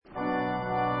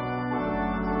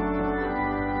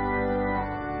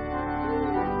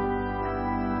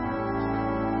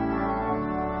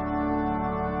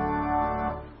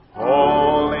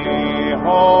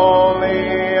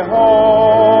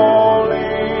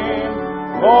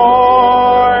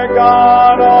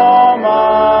God Almighty,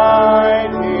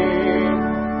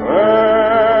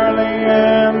 early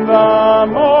in the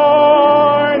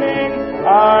morning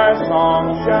our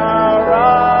song shall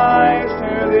rise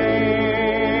to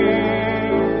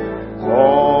Thee.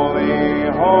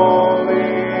 Holy,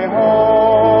 holy,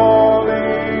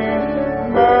 holy,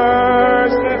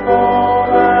 merciful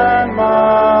and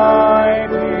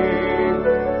mighty,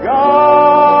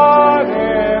 God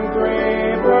in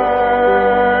three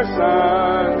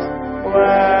persons,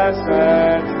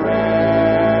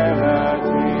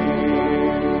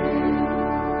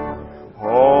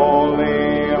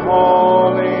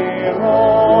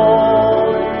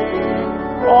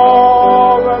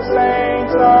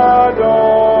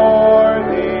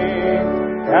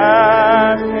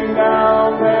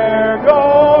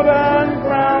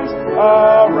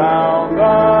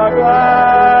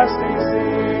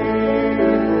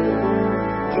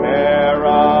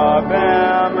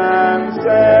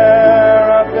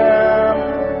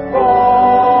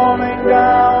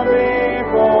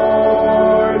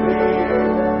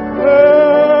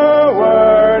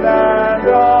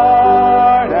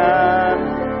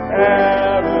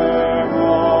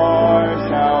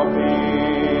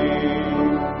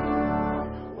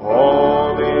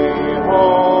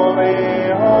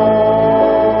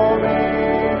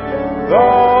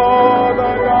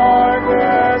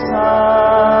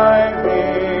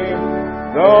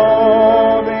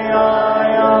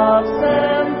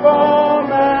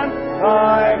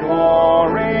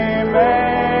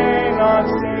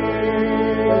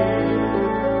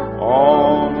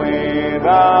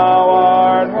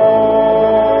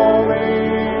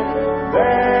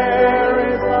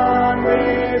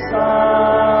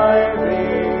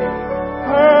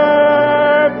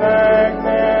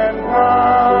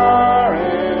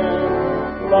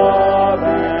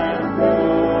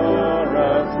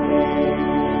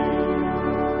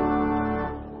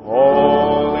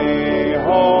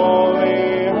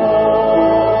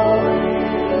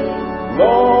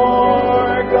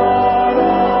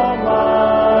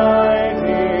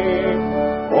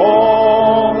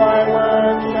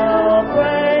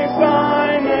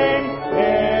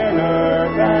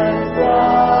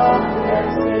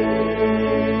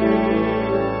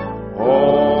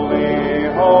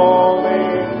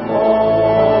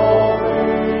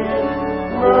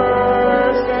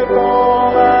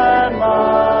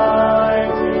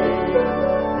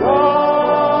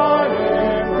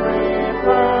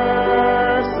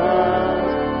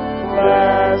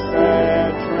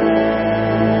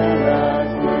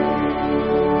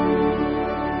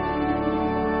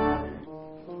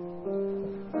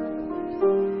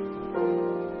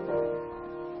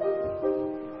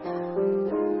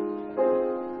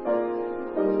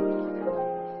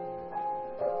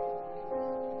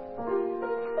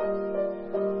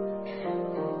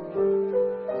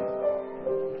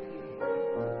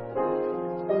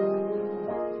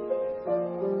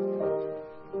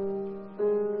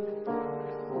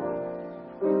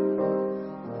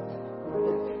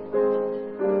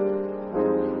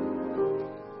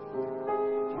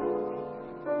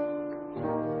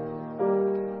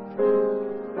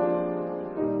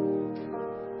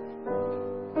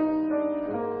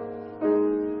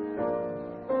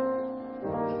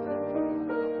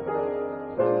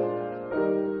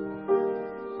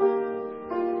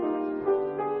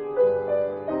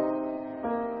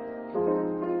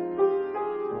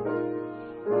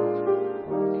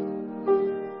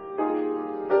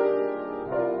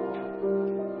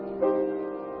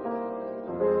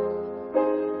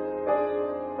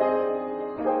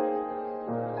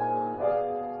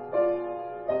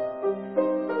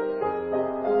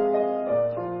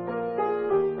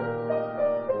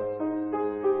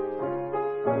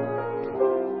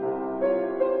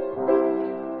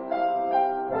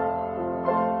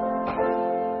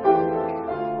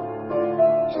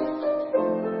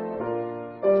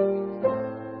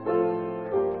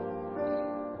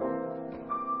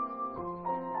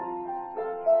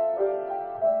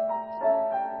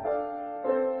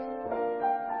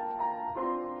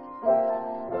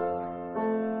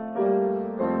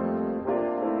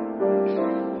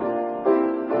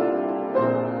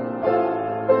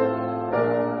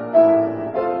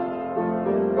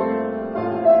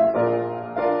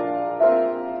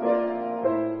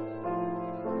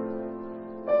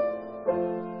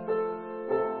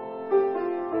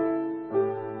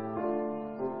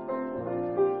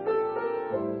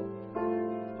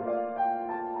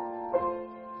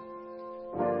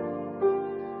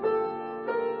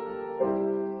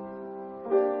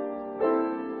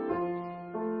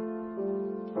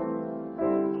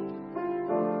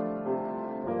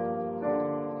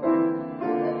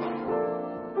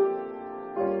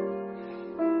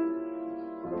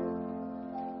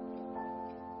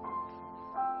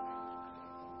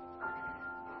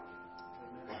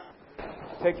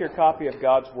 Take your copy of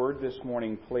God's Word this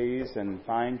morning, please, and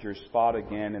find your spot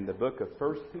again in the book of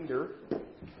 1 Peter.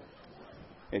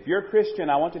 If you're a Christian,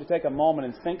 I want you to take a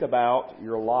moment and think about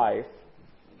your life.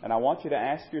 And I want you to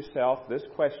ask yourself this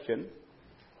question.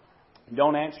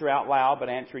 Don't answer out loud, but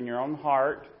answer in your own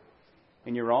heart,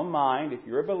 in your own mind. If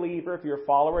you're a believer, if you're a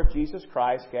follower of Jesus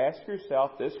Christ, ask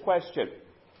yourself this question.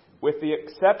 With the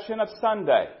exception of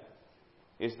Sunday,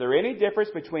 is there any difference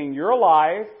between your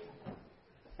life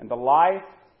and the life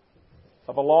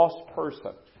of a lost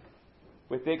person?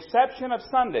 With the exception of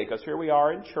Sunday, because here we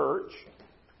are in church,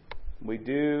 we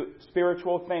do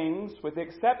spiritual things. With the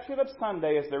exception of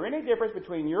Sunday, is there any difference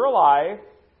between your life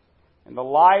and the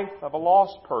life of a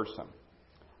lost person?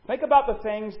 Think about the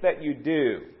things that you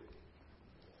do,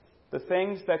 the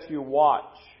things that you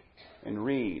watch and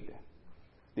read,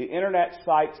 the internet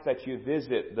sites that you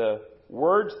visit, the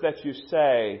words that you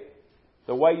say,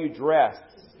 the way you dress,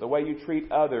 the way you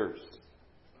treat others,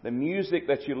 the music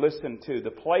that you listen to, the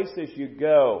places you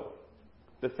go,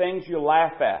 the things you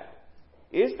laugh at.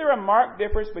 Is there a marked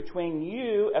difference between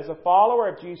you as a follower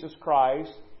of Jesus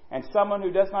Christ and someone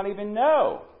who does not even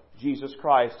know Jesus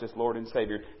Christ as Lord and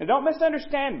Savior? Now don't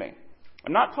misunderstand me.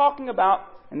 I'm not talking about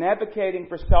and advocating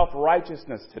for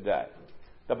self-righteousness today.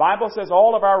 The Bible says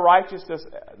all of our righteousness,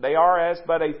 they are as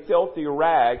but a filthy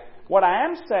rag. What I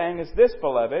am saying is this,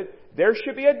 beloved, there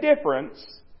should be a difference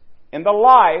in the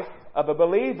life of a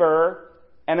believer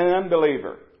and an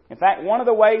unbeliever. In fact, one of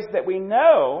the ways that we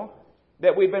know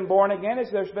that we've been born again is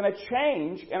there's been a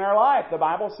change in our life. The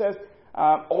Bible says,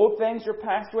 old things are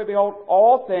passed away, behold,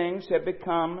 all things have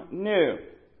become new.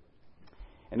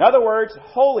 In other words,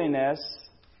 holiness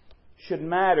should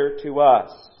matter to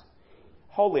us.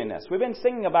 Holiness. We've been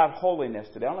singing about holiness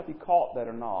today. I don't know if you caught that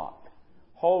or not.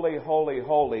 Holy, holy,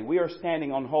 holy. We are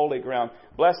standing on holy ground.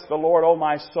 Bless the Lord, O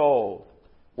my soul.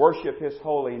 Worship His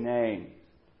holy name.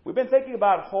 We've been thinking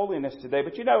about holiness today,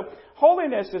 but you know,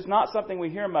 holiness is not something we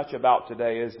hear much about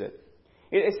today, is it?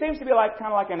 It seems to be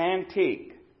kind of like an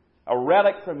antique, a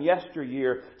relic from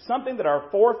yesteryear, something that our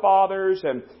forefathers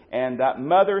and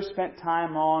mothers spent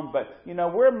time on. But you know,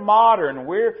 we're modern,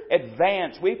 we're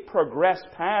advanced, we've progressed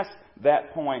past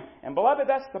that point. And beloved,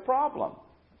 that's the problem.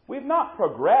 We've not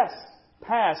progressed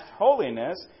past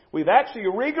holiness. We've actually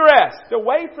regressed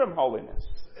away from holiness.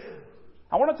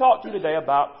 I want to talk to you today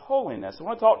about holiness. I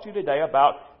want to talk to you today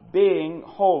about being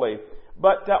holy.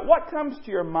 But what comes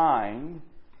to your mind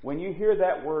when you hear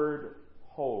that word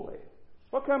holy?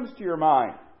 What comes to your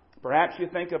mind? Perhaps you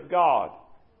think of God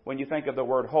when you think of the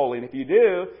word holy. And if you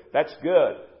do, that's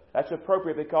good. That's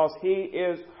appropriate because He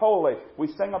is holy. We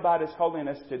sing about His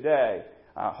holiness today.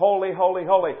 Holy, holy,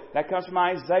 holy. That comes from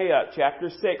Isaiah chapter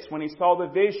 6 when he saw the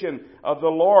vision of the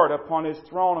Lord upon His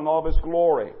throne in all of His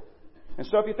glory. And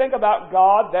so if you think about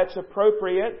God, that's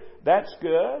appropriate. That's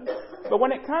good. But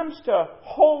when it comes to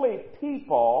holy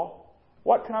people,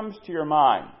 what comes to your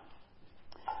mind?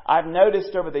 I've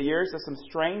noticed over the years that some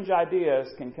strange ideas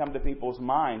can come to people's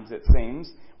minds, it seems,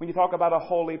 when you talk about a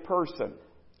holy person.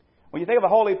 When you think of a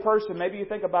holy person, maybe you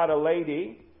think about a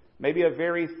lady, maybe a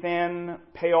very thin,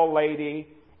 pale lady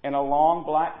in a long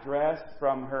black dress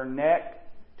from her neck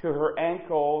to her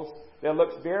ankles that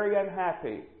looks very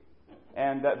unhappy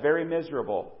and very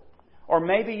miserable. Or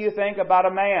maybe you think about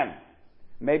a man,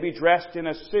 maybe dressed in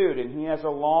a suit, and he has a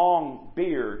long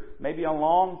beard, maybe a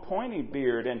long pointy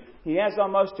beard, and he has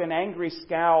almost an angry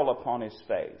scowl upon his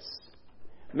face.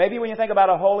 Maybe when you think about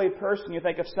a holy person, you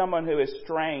think of someone who is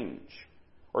strange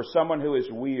or someone who is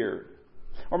weird.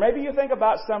 Or maybe you think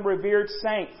about some revered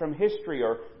saint from history,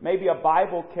 or maybe a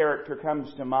Bible character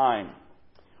comes to mind.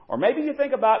 Or maybe you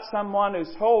think about someone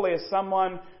who's holy as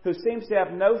someone who seems to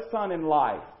have no fun in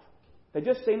life. They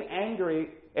just seem angry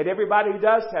at everybody who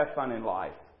does have fun in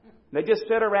life. They just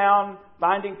sit around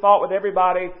finding fault with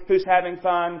everybody who's having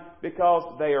fun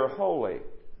because they are holy.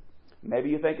 Maybe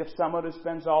you think of someone who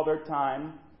spends all their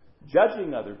time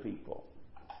judging other people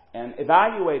and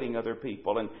evaluating other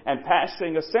people and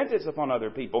passing a sentence upon other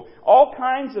people. All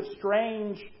kinds of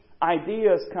strange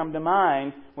ideas come to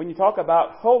mind when you talk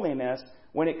about holiness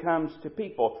when it comes to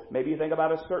people. Maybe you think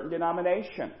about a certain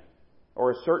denomination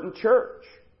or a certain church.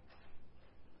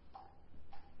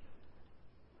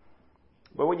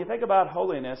 But when you think about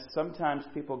holiness, sometimes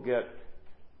people get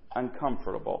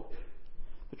uncomfortable.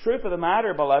 The truth of the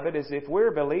matter, beloved, is if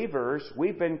we're believers,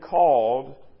 we've been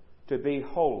called to be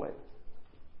holy.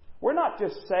 We're not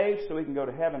just saved so we can go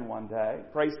to heaven one day.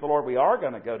 Praise the Lord, we are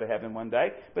going to go to heaven one day.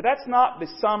 But that's not the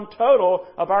sum total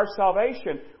of our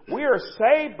salvation. We are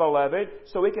saved, beloved,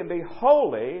 so we can be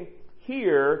holy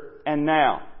here and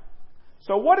now.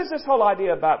 So what is this whole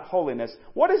idea about holiness?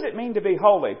 What does it mean to be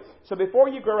holy? So before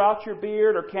you grow out your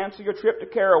beard or cancel your trip to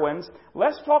Carowinds,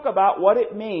 let's talk about what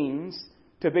it means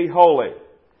to be holy.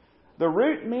 The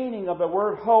root meaning of the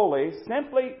word holy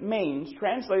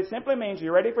translated simply means,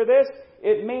 you ready for this?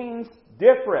 It means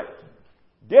different.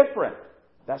 Different.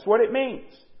 That's what it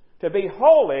means. To be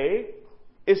holy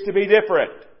is to be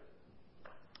different.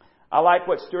 I like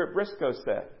what Stuart Briscoe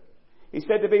said. He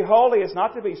said to be holy is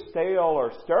not to be stale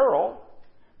or sterile,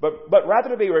 but rather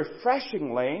to be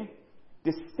refreshingly,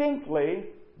 distinctly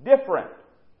different.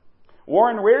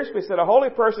 Warren Wiersbe said a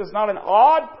holy person is not an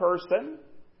odd person,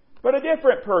 but a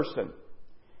different person.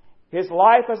 His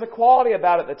life has a quality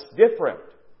about it that's different.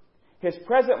 His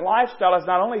present lifestyle is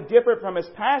not only different from his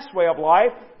past way of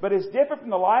life, but is different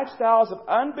from the lifestyles of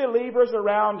unbelievers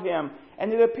around him.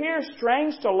 And it appears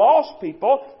strange to lost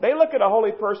people. They look at a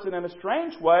holy person in a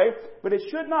strange way, but it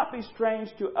should not be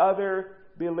strange to other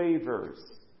believers.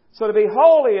 So to be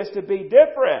holy is to be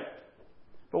different.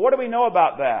 But what do we know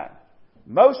about that?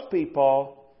 Most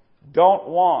people don't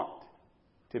want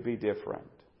to be different.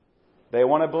 They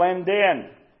want to blend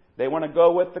in. They want to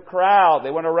go with the crowd.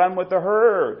 They want to run with the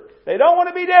herd. They don't want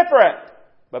to be different.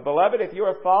 But beloved, if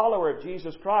you're a follower of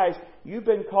Jesus Christ, you've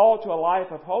been called to a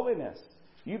life of holiness.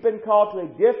 You've been called to a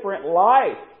different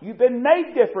life. You've been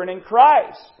made different in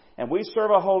Christ. And we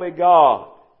serve a holy God.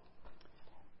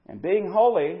 And being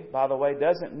holy, by the way,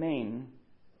 does not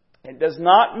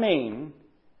mean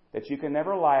that you can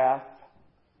never laugh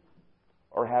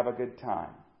or have a good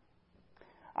time.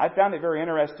 I found it very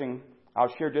interesting.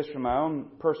 I'll share just from my own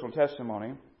personal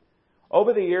testimony.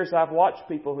 Over the years, I've watched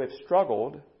people who have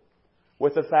struggled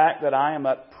with the fact that I am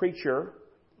a preacher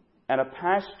and a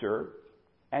pastor,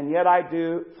 and yet I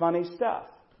do funny stuff.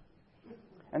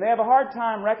 And they have a hard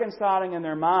time reconciling in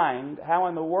their mind how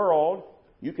in the world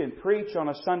you can preach on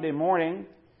a Sunday morning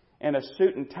in a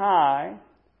suit and tie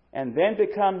and then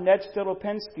become Ned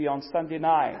Stolopinski on Sunday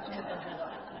night.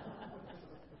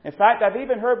 In fact, I've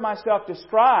even heard myself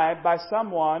described by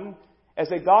someone as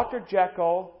a Dr.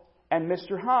 Jekyll and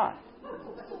Mr. Hyde.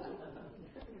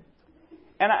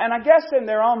 And I guess in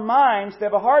their own minds, they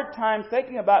have a hard time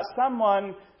thinking about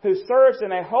someone who serves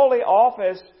in a holy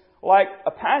office like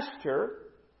a pastor,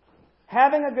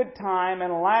 having a good time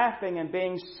and laughing and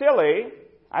being silly.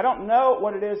 I don't know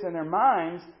what it is in their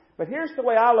minds, but here's the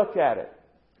way I look at it.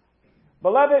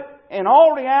 Beloved, in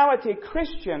all reality,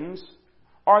 Christians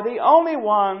are the only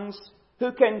ones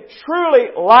who can truly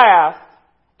laugh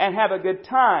and have a good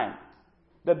time.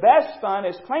 The best fun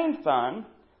is clean fun.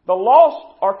 The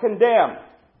lost are condemned,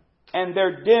 and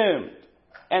they're doomed,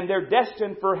 and they're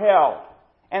destined for hell.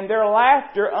 And their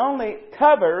laughter only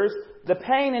covers the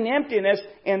pain and emptiness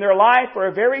in their life for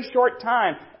a very short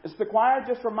time. As the choir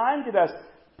just reminded us,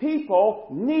 people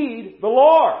need the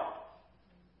Lord.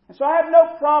 And so I have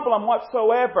no problem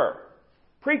whatsoever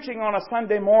preaching on a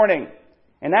Sunday morning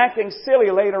and acting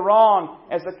silly later on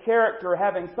as a character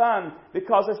having fun,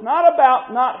 because it's not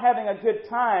about not having a good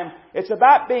time. It's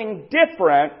about being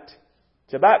different.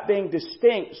 It's about being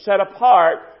distinct, set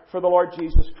apart for the Lord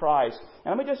Jesus Christ.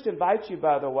 And let me just invite you,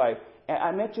 by the way,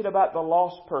 I mentioned about the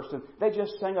lost person. They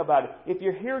just sang about it. If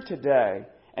you're here today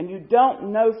and you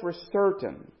don't know for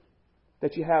certain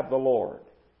that you have the Lord,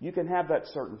 you can have that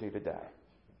certainty today.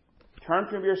 Turn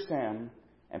from your sin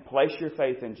and place your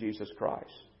faith in Jesus Christ.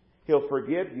 He'll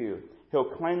forgive you.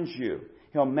 He'll cleanse you.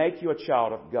 He'll make you a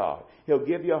child of God. He'll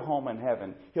give you a home in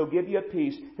heaven. He'll give you a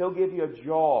peace. He'll give you a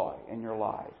joy in your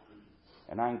life.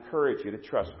 And I encourage you to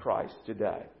trust Christ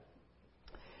today.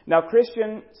 Now,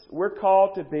 Christians, we're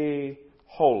called to be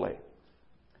holy.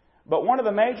 But one of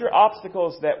the major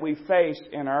obstacles that we face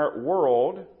in our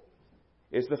world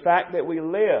is the fact that we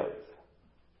live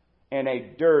in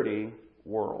a dirty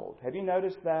world. Have you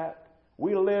noticed that?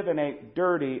 We live in a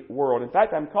dirty world. In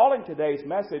fact, I'm calling today's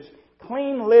message,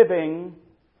 Clean Living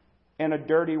in a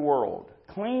Dirty World.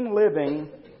 Clean living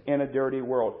in a dirty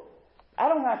world. I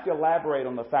don't have to elaborate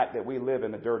on the fact that we live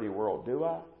in a dirty world, do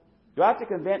I? Do I have to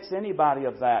convince anybody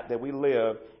of that we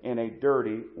live in a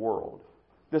dirty world?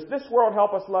 Does this world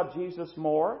help us love Jesus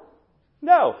more?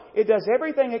 No. It does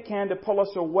everything it can to pull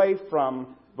us away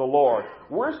from the Lord.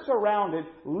 We're surrounded,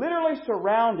 literally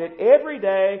surrounded every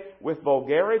day with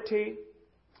vulgarity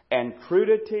and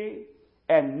crudity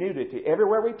and nudity.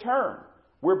 Everywhere we turn,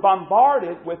 we're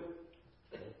bombarded with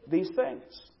these things.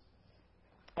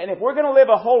 And if we're going to live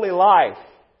a holy life,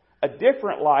 a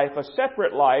different life, a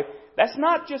separate life, that's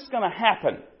not just going to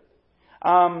happen.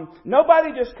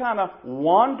 Nobody just kind of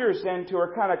wanders into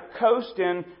or kind of coast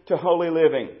into holy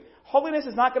living. Holiness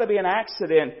is not going to be an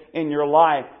accident in your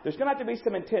life. There's going to have to be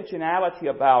some intentionality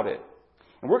about it.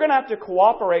 And we're going to have to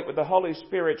cooperate with the Holy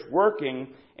Spirit's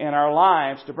working in our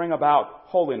lives to bring about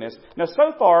holiness. Now,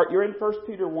 so far, you're in 1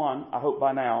 Peter 1, I hope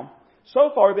by now.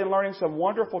 So far, we've been learning some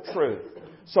wonderful truth,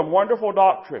 some wonderful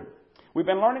doctrine. We've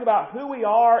been learning about who we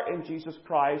are in Jesus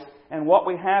Christ and what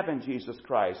we have in Jesus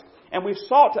Christ. And we've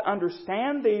sought to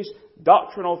understand these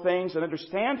doctrinal things and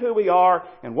understand who we are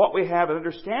and what we have and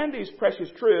understand these precious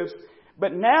truths.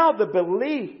 But now the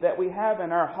belief that we have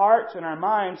in our hearts and our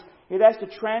minds, it has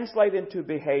to translate into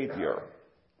behavior.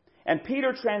 And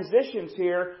Peter transitions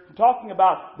here talking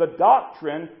about the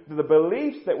doctrine, the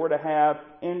beliefs that we're to have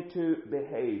into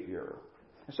behavior.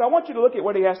 So I want you to look at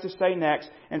what he has to say next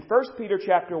in 1 Peter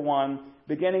chapter 1,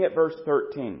 beginning at verse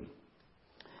 13.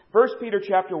 1 Peter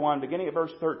chapter 1, beginning at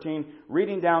verse 13,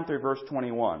 reading down through verse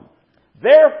 21.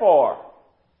 Therefore,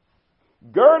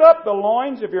 gird up the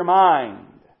loins of your mind,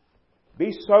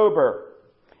 be sober,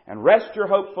 and rest your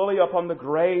hope fully upon the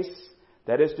grace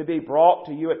that is to be brought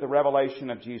to you at the revelation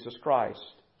of Jesus Christ.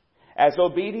 As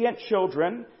obedient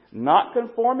children, not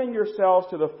conforming yourselves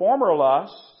to the former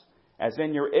lusts, as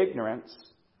in your ignorance,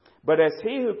 but as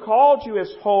He who called you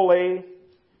is holy,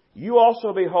 you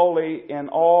also be holy in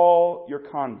all your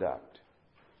conduct.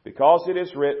 Because it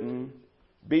is written,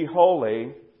 be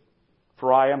holy,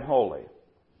 for I am holy.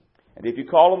 And if you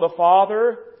call on the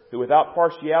Father, who without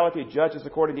partiality judges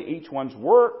according to each one's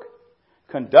work,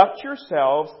 conduct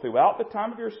yourselves throughout the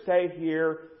time of your stay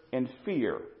here in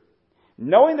fear,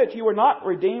 knowing that you were not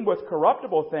redeemed with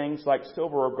corruptible things like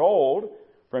silver or gold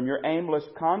from your aimless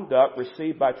conduct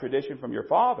received by tradition from your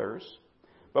fathers,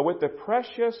 but with the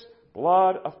precious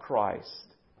blood of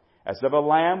Christ, as of a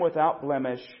lamb without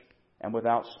blemish and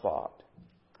without spot.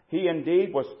 He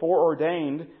indeed was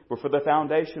foreordained before the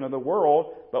foundation of the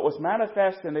world, but was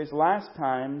manifest in these last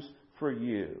times for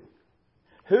you,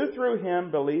 who through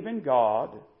Him believe in God,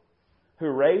 who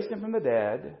raised Him from the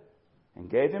dead and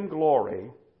gave Him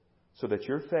glory, so that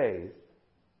your faith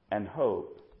and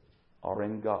hope are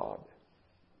in God.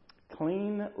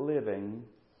 Clean living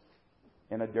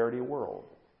in a dirty world.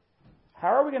 How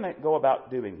are we going to go about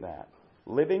doing that?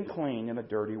 Living clean in a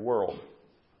dirty world.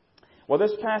 Well,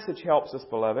 this passage helps us,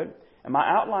 beloved. And my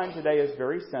outline today is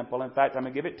very simple. In fact, I'm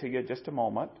going to give it to you in just a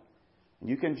moment.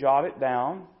 You can jot it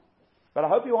down. But I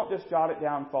hope you won't just jot it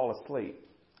down and fall asleep.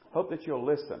 I hope that you'll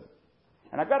listen.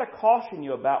 And I've got to caution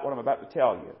you about what I'm about to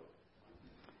tell you.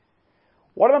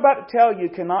 What I'm about to tell you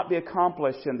cannot be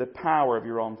accomplished in the power of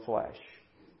your own flesh.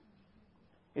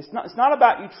 It's not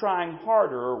about you trying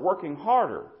harder or working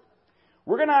harder.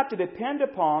 We're going to have to depend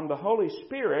upon the Holy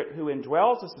Spirit who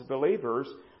indwells us as believers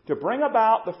to bring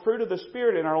about the fruit of the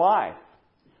Spirit in our life.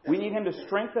 We need Him to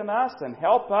strengthen us and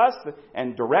help us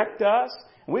and direct us.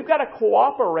 And we've got to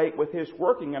cooperate with His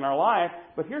working in our life.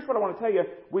 But here's what I want to tell you.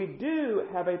 We do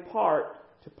have a part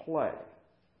to play.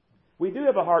 We do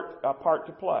have a part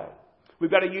to play.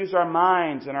 We've got to use our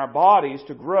minds and our bodies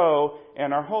to grow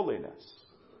in our holiness.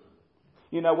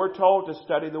 You know, we're told to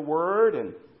study the Word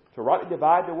and to rightly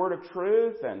divide the Word of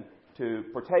truth and to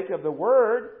partake of the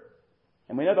Word.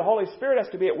 And we know the Holy Spirit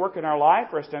has to be at work in our life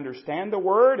for us to understand the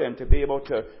Word and to be able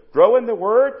to grow in the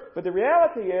Word. But the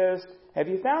reality is, have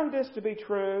you found this to be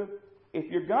true?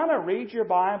 If you're going to read your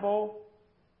Bible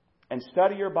and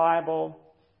study your Bible,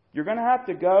 you're going to have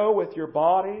to go with your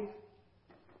body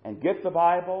and get the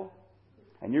Bible.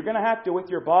 And you're going to have to, with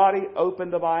your body,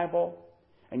 open the Bible.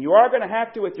 And you are going to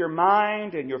have to, with your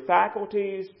mind and your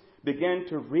faculties, begin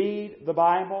to read the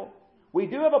Bible. We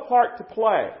do have a part to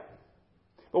play.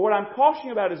 But what I'm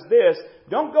cautioning about is this.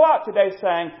 Don't go out today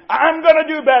saying, I'm going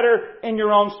to do better in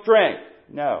your own strength.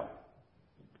 No.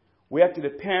 We have to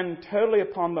depend totally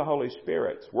upon the Holy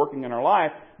Spirit's working in our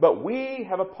life, but we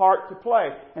have a part to play.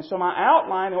 And so my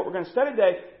outline and what we're going to study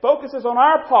today focuses on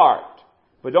our part.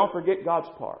 But don't forget God's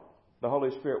part, the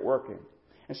Holy Spirit working.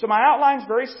 And so my outline is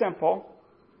very simple.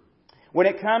 When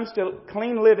it comes to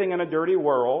clean living in a dirty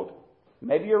world,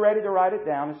 maybe you're ready to write it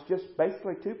down. It's just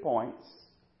basically 2 points.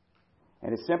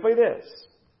 And it's simply this.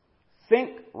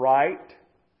 Think right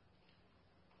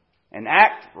and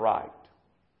act right.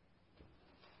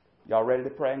 Y'all ready to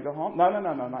pray and go home? No,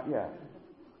 not yet.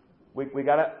 We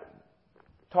got to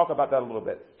talk about that a little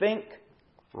bit. Think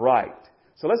right.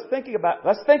 So let's think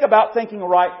about thinking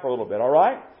right for a little bit, all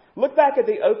right? Look back at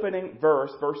the opening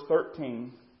verse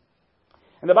 13.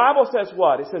 And the Bible says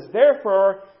what? It says,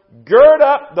 therefore, gird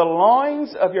up the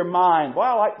loins of your mind. Boy,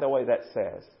 I like the way that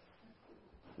says.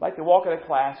 I like to walk in a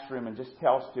classroom and just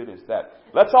tell students that.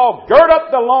 Let's all gird up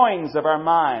the loins of our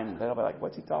mind. They'll be like,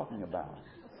 what's he talking about?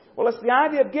 Well, it's the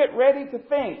idea of get ready to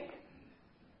think.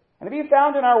 And have you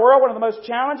found in our world one of the most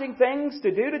challenging things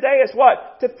to do today is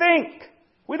what? To think.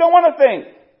 We don't want to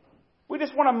think. We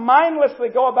just want to mindlessly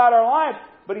go about our life.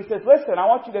 But he says, listen, I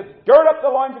want you to gird up the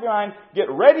loins of your mind, get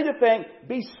ready to think,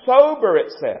 be sober,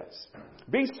 it says.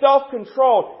 Be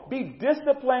self-controlled. Be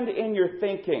disciplined in your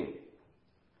thinking.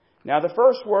 Now, the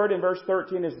first word in verse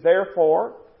 13 is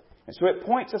therefore. And so it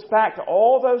points us back to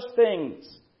all those things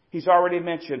he's already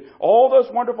mentioned. All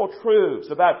those wonderful truths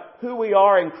about who we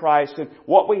are in Christ and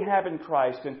what we have in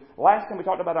Christ. And last time we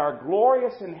talked about our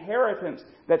glorious inheritance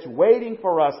that's waiting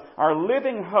for us, our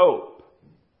living hope.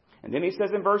 And then he says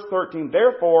in verse 13,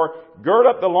 therefore, gird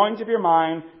up the loins of your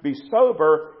mind, be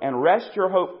sober, and rest your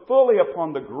hope fully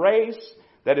upon the grace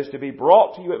that is to be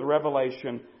brought to you at the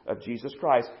revelation of Jesus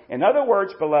Christ. In other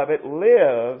words, beloved,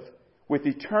 live with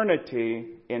eternity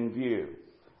in view.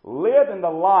 Live in the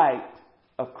light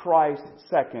of Christ's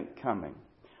second coming.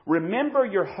 Remember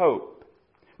your hope.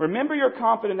 Remember your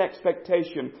confident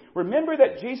expectation. Remember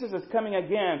that Jesus is coming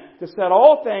again to set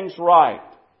all things right.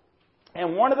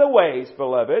 And one of the ways,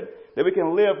 beloved, that we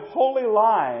can live holy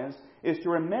lives is to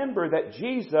remember that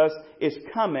Jesus is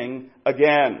coming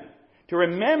again. To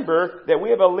remember that we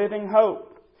have a living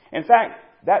hope. In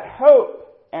fact, that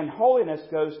hope and holiness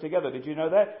goes together. Did you know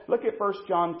that? Look at 1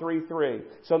 John 3:3.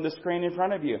 It's on the screen in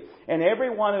front of you. And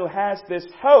everyone who has this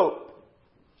hope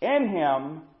in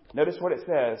him, notice what it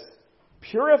says,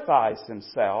 purifies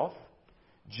himself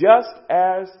just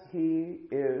as he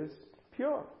is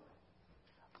pure.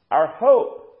 Our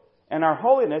hope and our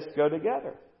holiness go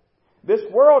together. This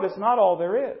world is not all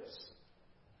there is.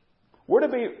 We're to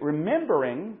be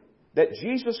remembering that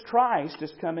Jesus Christ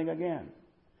is coming again.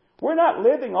 We're not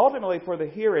living ultimately for the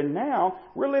here and now.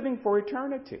 We're living for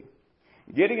eternity.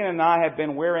 Gideon and I have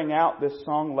been wearing out this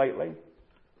song lately.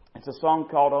 It's a song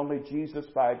called Only Jesus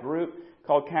by a group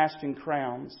called Casting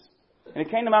Crowns. And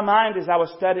it came to my mind as I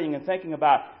was studying and thinking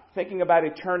about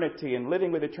eternity and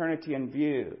living with eternity in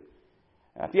view.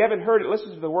 If you haven't heard it,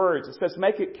 listen to the words. It says,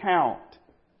 make it count.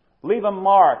 Leave a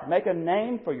mark. Make a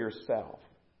name for yourself.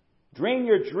 Dream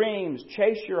your dreams.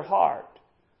 Chase your heart.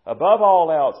 Above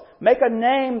all else, make a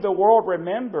name the world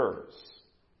remembers.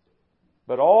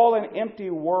 But all an empty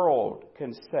world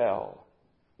can sell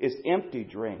is empty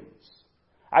dreams.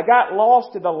 I got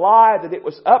lost in the lie that it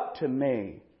was up to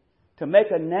me to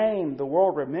make a name the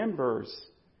world remembers.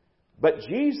 But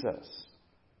Jesus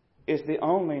is the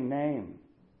only name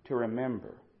to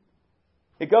remember.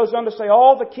 It goes on to say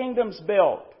all the kingdoms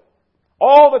built,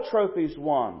 all the trophies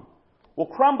won, will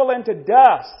crumble into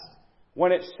dust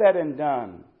when it's said and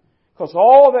done. Because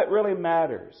all that really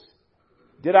matters,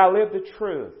 did I live the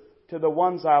truth to the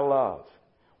ones I love?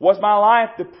 Was my life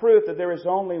the proof that there is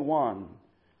only one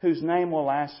whose name will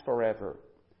last forever?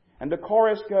 And the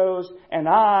chorus goes, and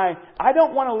I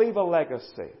don't want to leave a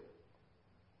legacy.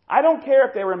 I don't care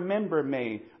if they remember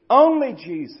me, only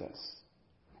Jesus.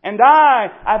 And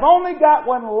I've only got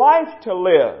one life to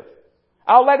live.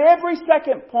 I'll let every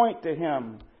second point to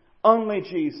Him, only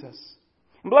Jesus.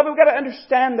 And beloved, we've got to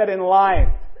understand that in life,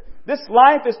 this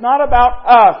life is not about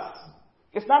us.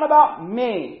 It's not about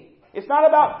me. It's not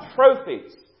about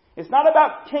trophies. It's not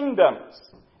about kingdoms.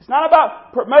 It's not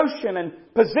about promotion and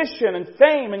position and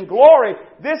fame and glory.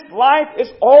 This life is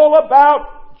all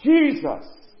about Jesus.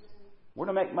 We're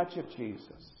to make much of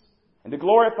Jesus and to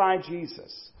glorify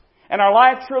Jesus. And our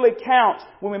life truly counts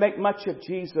when we make much of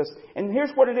Jesus. And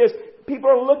here's what it is. People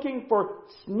are looking for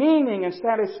meaning and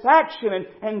satisfaction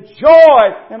and joy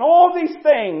and all these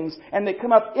things, and they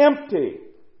come up empty.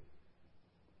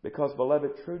 Because,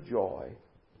 beloved, true joy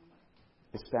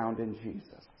is found in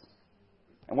Jesus.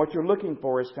 And what you're looking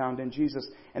for is found in Jesus.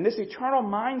 And this eternal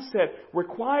mindset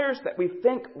requires that we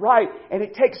think right, and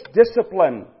it takes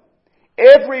discipline.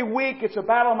 Every week it's a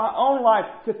battle in my own life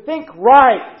to think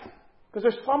right. Because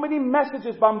there's so many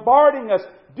messages bombarding us.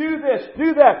 Do this,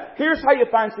 do that. Here's how you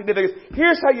find significance.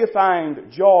 Here's how you find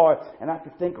joy. And I have to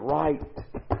think right.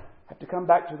 I have to come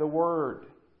back to the Word.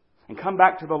 And come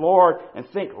back to the Lord and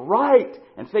think right.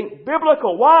 And think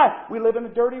biblical. Why? We live in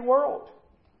a dirty world.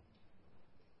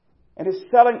 And it's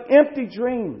selling empty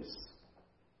dreams.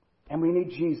 And we need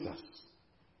Jesus.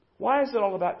 Why is it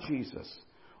all about Jesus?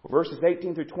 Well, verses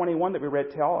 18 through 21 that we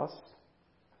read tell us.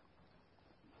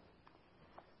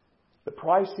 The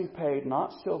price He paid,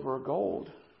 not silver or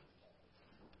gold,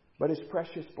 but His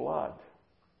precious blood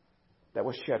that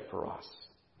was shed for us.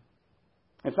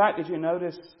 In fact, did you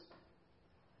notice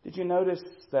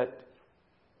that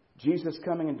Jesus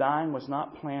coming and dying was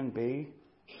not plan B?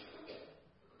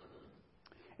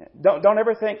 Don't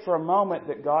ever think for a moment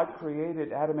that God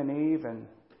created Adam and Eve and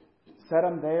set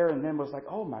them there and then was like,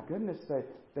 oh my goodness,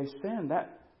 they sinned. That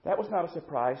was not a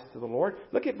surprise to the Lord.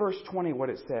 Look at verse 20,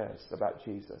 what it says about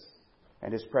Jesus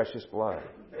and His precious blood.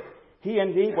 He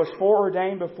indeed was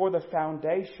foreordained before the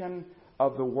foundation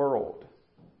of the world,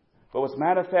 but was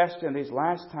manifest in these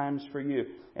last times for you.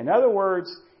 In other words,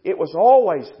 it was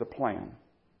always the plan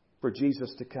for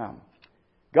Jesus to come.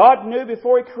 God knew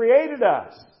before He created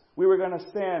us we were going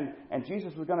to sin, and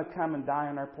Jesus was going to come and die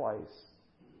in our place.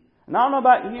 And I don't know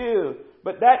about you,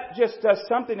 but that just does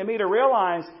something to me to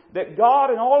realize that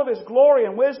God in all of His glory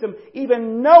and wisdom,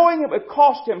 even knowing it would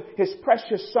cost Him His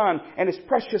precious Son and His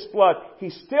precious blood, He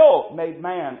still made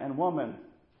man and woman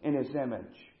in His image.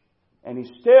 And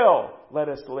He still let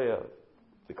us live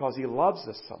because He loves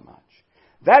us so much.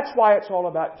 That's why it's all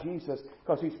about Jesus,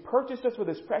 because He's purchased us with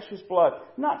His precious blood.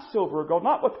 Not silver or gold,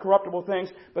 not with corruptible things,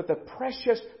 but the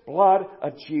precious blood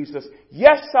of Jesus.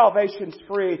 Yes, salvation's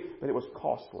free, but it was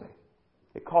costly.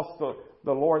 It cost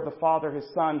the Lord, the Father, His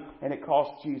Son, and it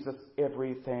cost Jesus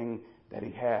everything that He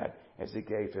had as He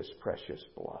gave His precious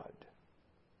blood.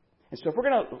 And so if we're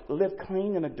going to live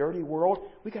clean in a dirty world,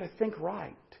 we've got to think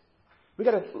right. We've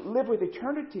got to live with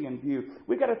eternity in view.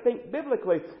 We've got to think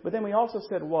biblically. But then we also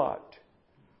said what?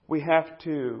 We have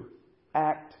to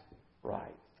act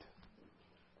right.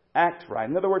 Act right.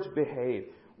 In other words, behave.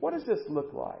 What does this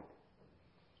look like?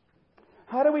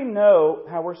 How do we know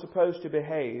how we're supposed to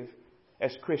behave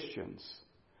as Christians?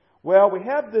 Well, we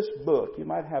have this book. You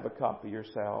might have a copy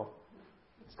yourself.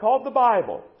 It's called the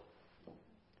Bible.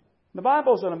 The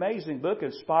Bible is an amazing book,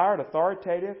 inspired,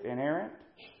 authoritative, inerrant,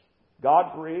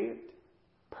 God-breathed,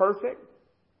 perfect.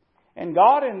 And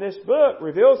God in this book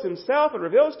reveals Himself and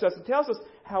reveals to us and tells us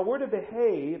how we're to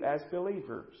behave as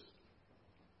believers.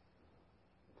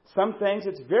 Some things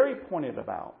it's very pointed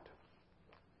about.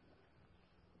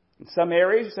 In some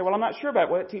areas you say, well, I'm not sure about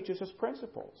it. Well, it teaches us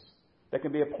principles that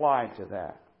can be applied to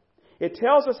that. It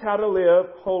tells us how to live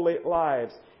holy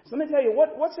lives. So let me tell you,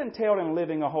 what's entailed in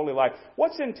living a holy life?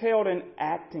 What's entailed in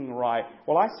acting right?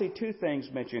 Well, I see two things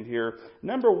mentioned here.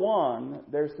 Number one,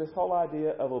 there's this whole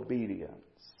idea of obedience.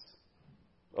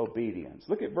 Obedience.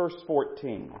 Look at verse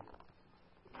 14.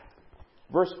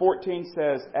 Verse 14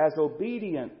 says, as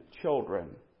obedient children,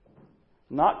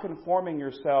 not conforming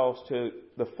yourselves to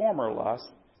the former lust,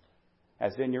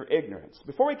 as in your ignorance.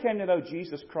 Before we came to know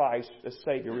Jesus Christ as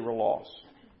Savior, we were lost.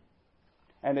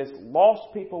 And as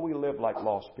lost people, we live like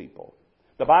lost people.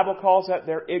 The Bible calls that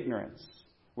their ignorance.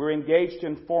 We're engaged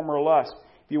in former lust.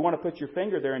 If you want to put your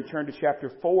finger there and turn to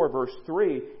chapter 4, verse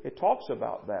 3, it talks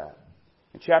about that.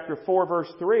 In chapter 4,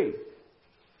 verse 3,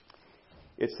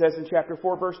 it says in chapter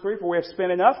 4, verse 3, for we have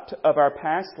spent enough of our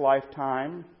past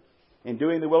lifetime in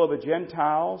doing the will of the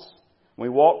Gentiles. We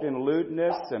walked in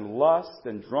lewdness and lust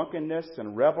and drunkenness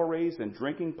and revelries and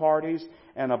drinking parties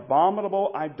and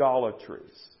abominable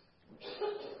idolatries.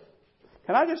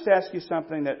 Can I just ask you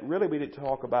something that really we didn't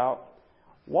talk about?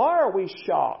 Why are we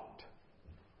shocked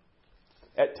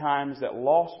at times that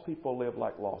lost people live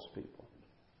like lost people?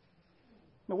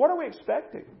 Now, what are we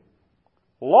expecting?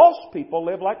 Lost people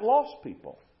live like lost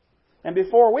people. And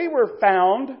before we were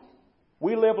found,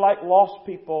 we lived like lost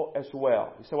people as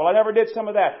well. You say, well, I never did some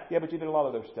of that. Yeah, but you did a lot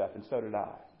of other stuff, and so did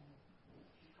I.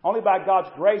 Only by God's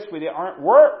grace we aren't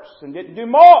worse and didn't do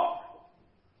more.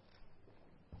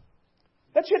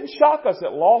 That shouldn't shock us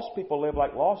that lost people live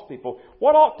like lost people.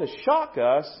 What ought to shock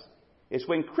us is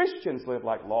when Christians live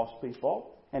like lost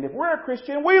people. And if we're a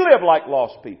Christian, we live like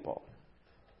lost people.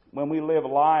 When we live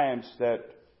lives that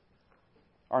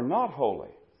are not holy.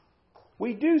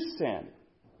 We do sin.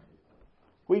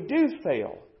 We do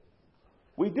fail.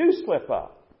 We do slip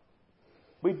up.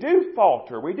 We do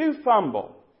falter. We do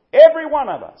fumble. Every one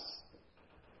of us.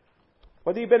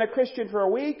 Whether you've been a Christian for a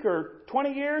week or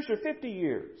 20 years or 50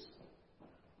 years.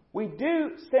 We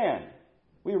do sin.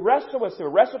 We wrestle with sin.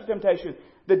 We wrestle with temptation.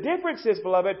 The difference is,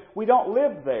 beloved, we don't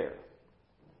live there.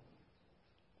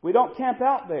 We don't camp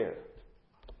out there.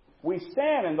 We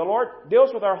sin and the Lord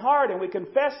deals with our heart and we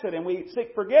confess it and we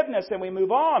seek forgiveness and we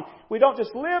move on. We don't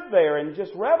just live there and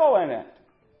just revel in it.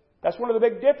 That's one of the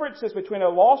big differences between a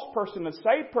lost person and a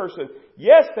saved person.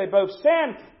 Yes, they both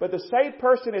sin, but the saved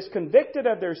person is convicted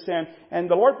of their sin and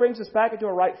the Lord brings us back into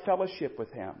a right fellowship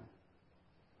with Him.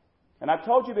 And I've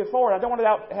told you before, and I don't want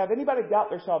to have anybody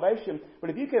doubt their salvation, but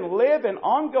if you can live in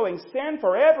ongoing sin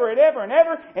forever and ever and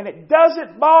ever, and it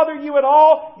doesn't bother you at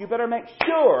all, you better make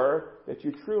sure that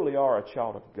you truly are a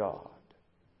child of God.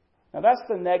 Now that's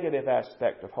the negative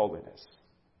aspect of holiness.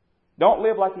 Don't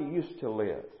live like you used to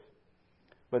live.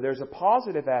 But there's a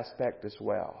positive aspect as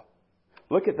well.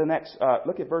 Look at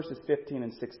verses 15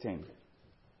 and 16.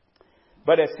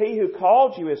 But as He who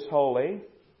called you is holy,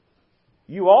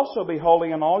 you also be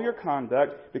holy in all your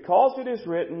conduct, because it is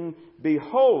written, be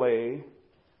holy,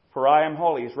 For I am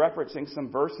holy. He's referencing some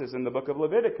verses in the book of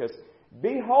Leviticus.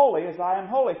 Be holy as I am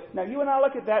holy. Now you and I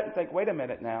look at that and think, wait a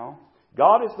minute now.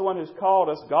 God is the one who's called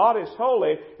us. God is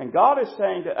holy. And God is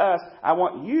saying to us, I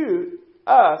want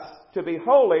us, to be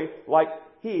holy like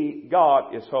He,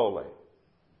 God, is holy.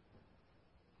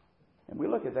 And we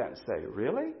look at that and say,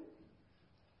 really?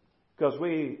 Because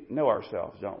we know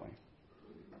ourselves, don't we?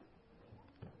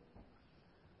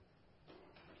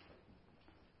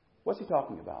 What's he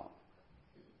talking about?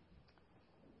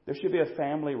 There should be a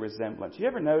family resemblance. You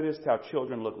ever noticed how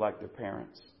children look like their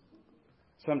parents?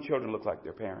 Some children look like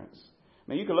their parents.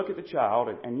 I mean, you can look at the child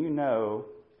and you know,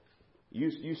 you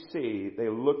see they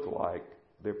look like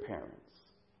their parents.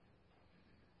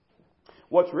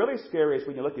 What's really scary is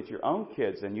when you look at your own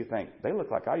kids and you think, they look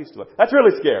like I used to look. That's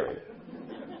really scary.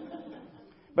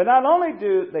 But not only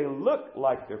do they look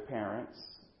like their parents,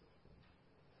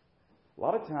 a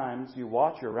lot of times you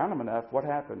watch, you're around them enough, what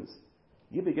happens?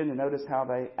 You begin to notice how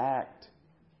they act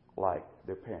like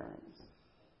their parents.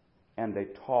 And they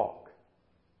talk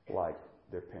like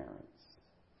their parents.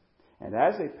 And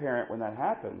as a parent, when that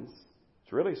happens,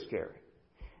 it's really scary.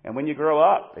 And when you grow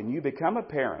up and you become a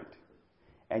parent,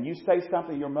 and you say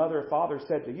something your mother or father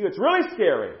said to you, it's really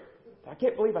scary. I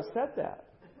can't believe I said that.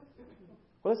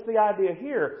 Well, that's the idea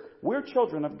here. We're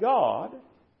children of God.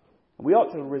 We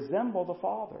ought to resemble the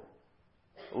Father.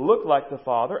 Look like the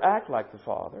Father. Act like the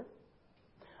Father.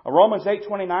 Romans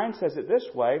 8:29 says it this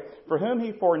way, for whom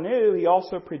He foreknew, He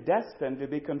also predestined to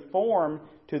be conformed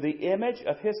to the image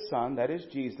of His Son, that is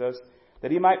Jesus,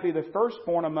 that He might be the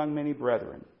firstborn among many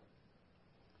brethren.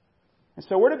 And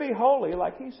so we're to be holy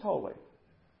like He's holy.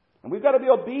 And we've got to be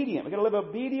obedient. We've got to live an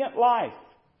obedient life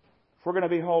if we're going to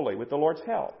be holy with the Lord's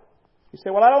help. You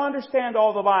say, well, I don't understand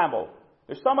all the Bible.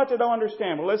 There's so much I don't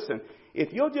understand. Well, listen,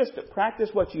 if you'll just practice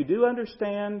what you do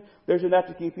understand, there's enough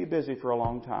to keep you busy for a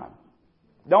long time.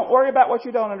 Don't worry about what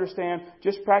you don't understand.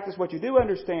 Just practice what you do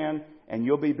understand, and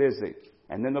you'll be busy.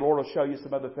 And then the Lord will show you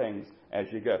some other things as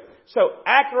you go. So,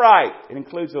 act right. It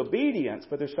includes obedience,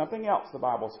 but there's something else the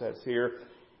Bible says here.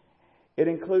 It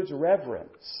includes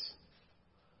reverence.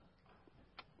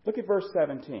 Look at verse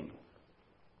 17.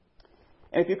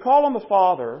 And if you call on the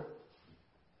Father,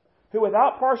 who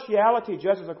without partiality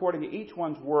judges according to each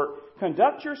one's work,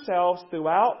 conduct yourselves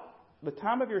throughout the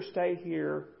time of your stay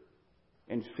here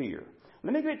in fear.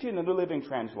 Let me give it to you in the New Living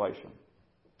Translation.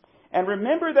 And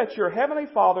remember that your heavenly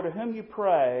Father to whom you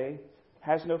pray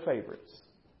has no favorites.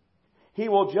 He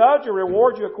will judge or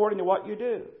reward you according to what you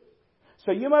do.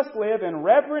 So you must live in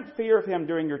reverent fear of Him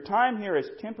during your time here as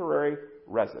temporary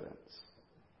residents.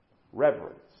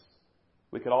 Reverence.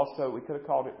 We could have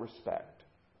called it respect.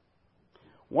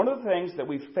 One of the things that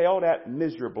we failed at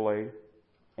miserably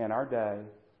in our day,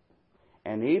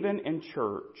 and even in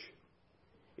church,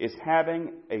 is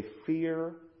having a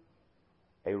fear,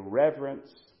 a reverence,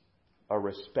 a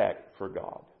respect for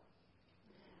God.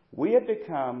 We have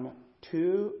become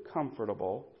too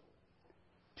comfortable,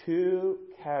 too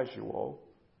casual,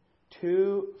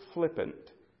 too flippant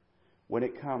when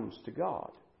it comes to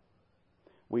God.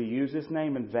 We use His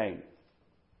name in vain.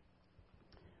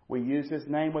 We use His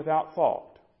name without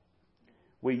thought.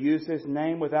 We use His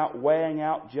name without weighing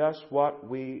out just what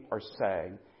we are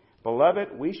saying.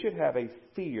 Beloved, we should have a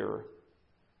fear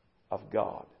of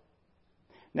God.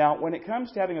 Now, when it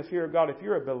comes to having a fear of God, if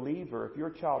you're a believer, if you're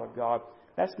a child of God,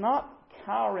 that's not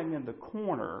cowering in the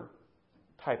corner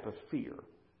type of fear.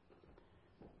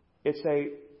 It's a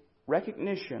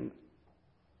recognition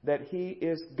that He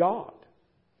is God.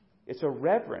 It's a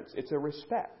reverence. It's a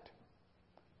respect.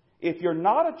 If you're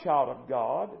not a child of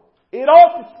God, it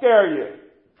ought to scare you.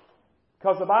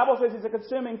 Because the Bible says He's a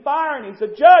consuming fire and He's a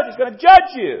judge. He's going to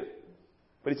judge you.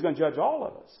 But He's going to judge all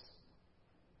of us.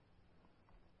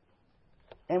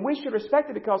 And we should respect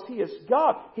it because He is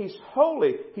God. He's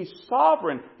holy. He's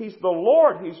sovereign. He's the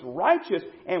Lord. He's righteous.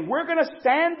 And we're going to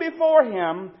stand before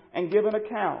Him and give an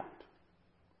account.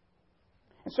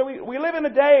 And so we live in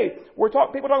a day where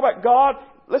people talk about God.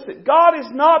 Listen, God is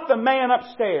not the man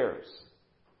upstairs.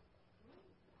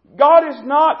 God is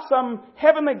not some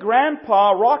heavenly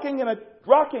grandpa rocking in a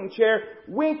rocking chair,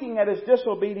 winking at His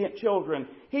disobedient children.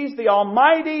 He's the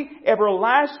almighty,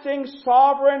 everlasting,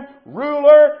 sovereign,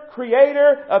 ruler,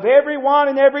 creator of everyone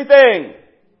and everything.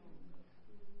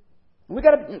 We've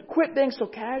got to quit being so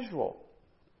casual.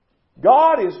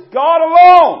 God is God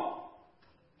alone.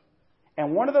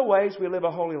 And one of the ways we live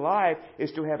a holy life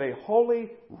is to have a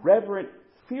holy, reverent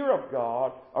fear of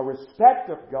God, a respect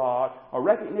of God, a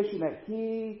recognition that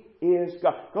He is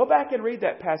God. Go back and read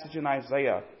that passage in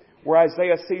Isaiah, where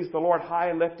Isaiah sees the Lord high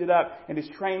and lifted up, and His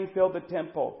train filled the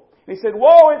temple. And he said,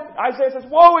 Isaiah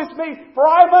says, woe is me, for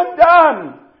I'm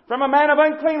undone, from a man of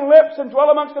unclean lips and dwell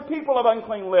amongst the people of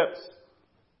unclean lips.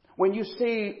 When you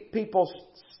see people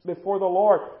before the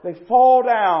Lord, they fall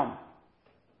down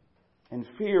in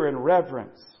fear and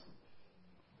reverence.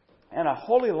 And a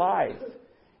holy life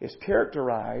is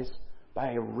characterized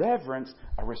by a reverence,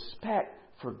 a respect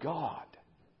for God.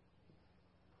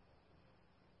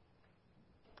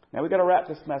 Now we've got to wrap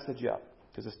this message up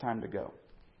because it's time to go.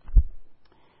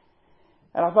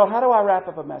 And I thought, how do I wrap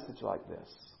up a message like this?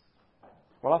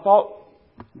 Well, I thought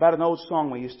about an old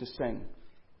song we used to sing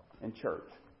in church.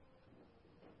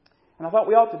 And I thought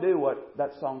we ought to do what that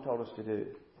song told us to do.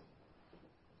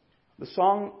 The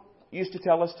song used to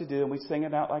tell us to do, and we sing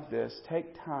it out like this: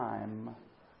 take time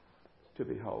to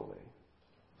be holy.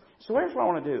 So here's what I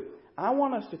want to do. I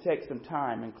want us to take some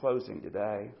time in closing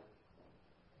today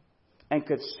and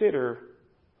consider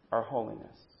our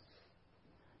holiness.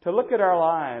 To look at our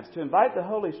lives, to invite the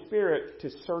Holy Spirit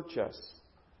to search us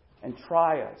and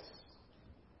try us,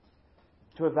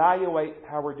 to evaluate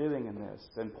how we're doing in this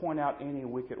and point out any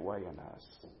wicked way in us.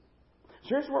 So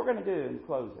here's what we're going to do in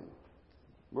closing.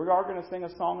 We are going to sing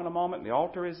a song in a moment. The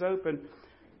altar is open.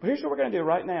 But here's what we're going to do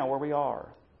right now where we are.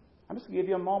 I'm just going to give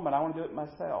you a moment. I want to do it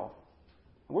myself.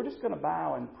 And we're just going to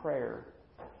bow in prayer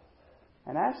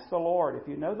and ask the Lord, if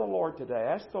you know the Lord today,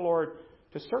 ask the Lord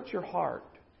to search your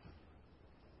heart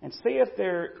and see if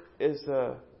there is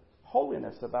a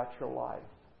holiness about your life.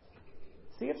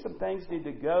 See if some things need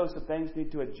to go, some things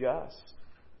need to adjust.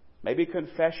 Maybe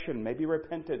confession, maybe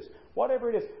repentance,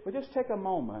 whatever it is. But just take a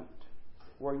moment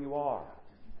where you are,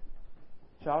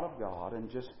 child of God, and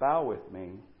just bow with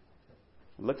me.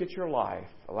 Look at your life.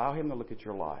 Allow Him to look at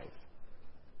your life.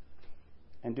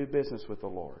 And do business with the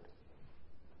Lord.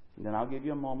 And then I'll give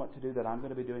you a moment to do that. I'm going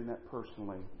to be doing that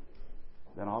personally.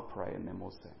 Then I'll pray and then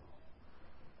we'll sing.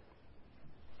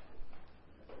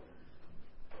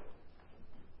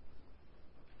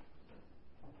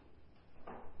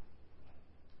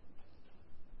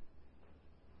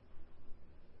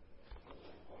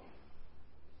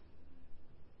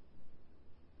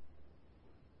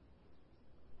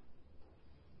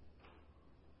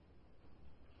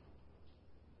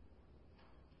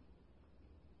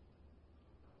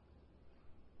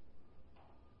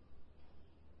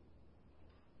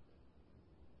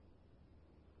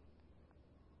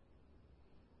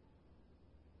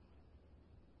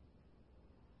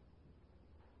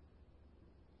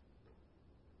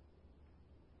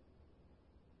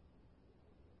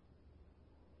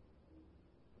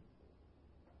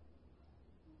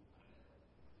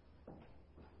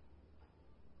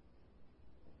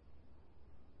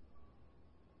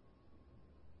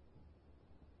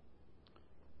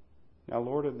 Now,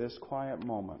 Lord, in this quiet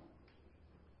moment,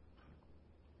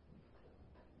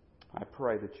 I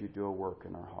pray that you do a work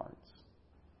in our hearts.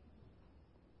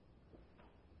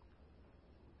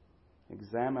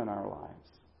 Examine our lives.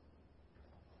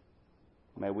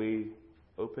 May we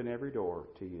open every door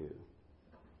to you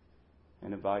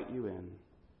and invite you in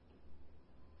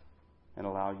and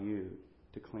allow you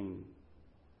to clean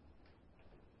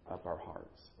up our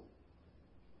hearts.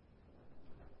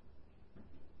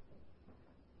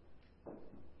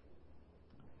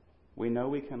 We know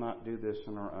we cannot do this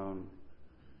on our own.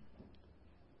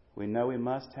 We know we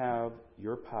must have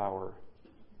your power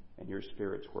and your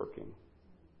Spirit's working.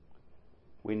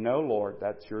 We know, Lord,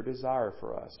 that's your desire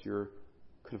for us. You're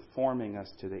conforming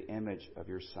us to the image of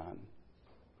your Son.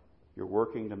 You're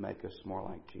working to make us more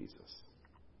like Jesus.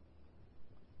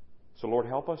 So, Lord,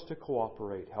 help us to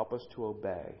cooperate. Help us to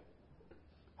obey.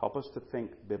 Help us to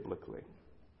think biblically.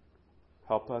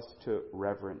 Help us to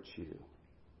reverence you.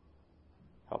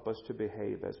 Help us to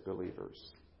behave as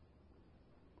believers.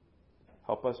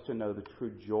 Help us to know the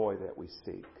true joy that we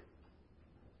seek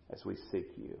as we seek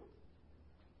you.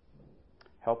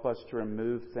 Help us to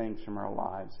remove things from our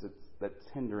lives that's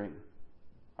hindering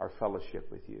our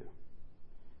fellowship with you.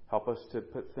 Help us to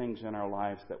put things in our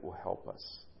lives that will help us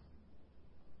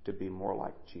to be more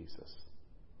like Jesus.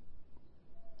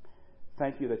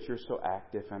 Thank you that you're so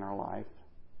active in our life.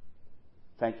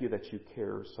 Thank you that you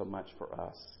care so much for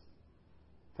us.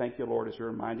 Thank you, Lord, as we're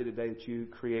reminded today that you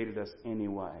created us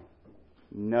anyway,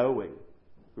 knowing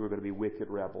we were going to be wicked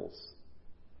rebels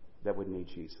that would need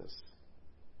Jesus.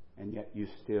 And yet you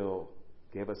still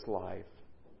gave us life,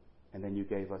 and then you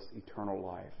gave us eternal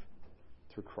life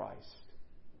through Christ.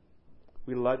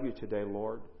 We love you today,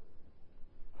 Lord.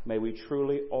 May we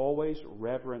truly always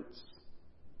reverence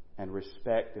and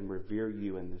respect and revere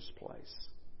you in this place.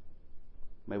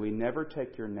 May we never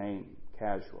take your name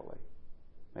casually.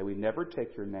 May we never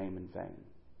take your name in vain.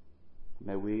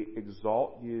 May we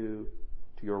exalt you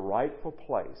to your rightful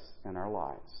place in our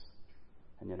lives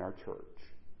and in our church.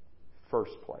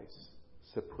 first place,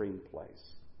 supreme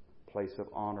place of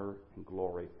honor and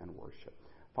glory and worship.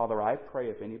 Father, I pray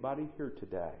if anybody here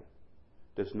today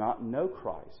does not know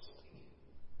Christ,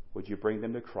 would you bring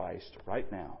them to Christ right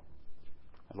now?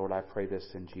 And Lord, I pray this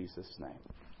in Jesus' name.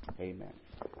 Amen.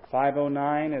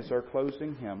 509 is our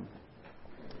closing hymn.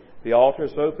 The altar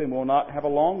is open. We'll not have a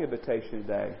long invitation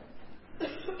today.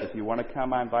 If you want to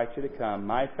come, I invite you to come.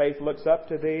 My faith looks up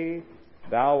to Thee,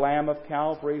 Thou Lamb of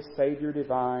Calvary, Savior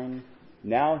divine.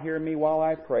 Now hear me while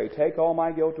I pray. Take all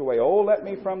my guilt away. Oh, let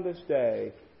me from this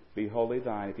day be wholly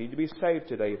Thine. If you need to be saved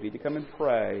today, if you need to come and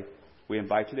pray, we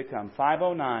invite you to come.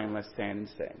 509, let's stand and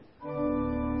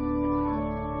sing.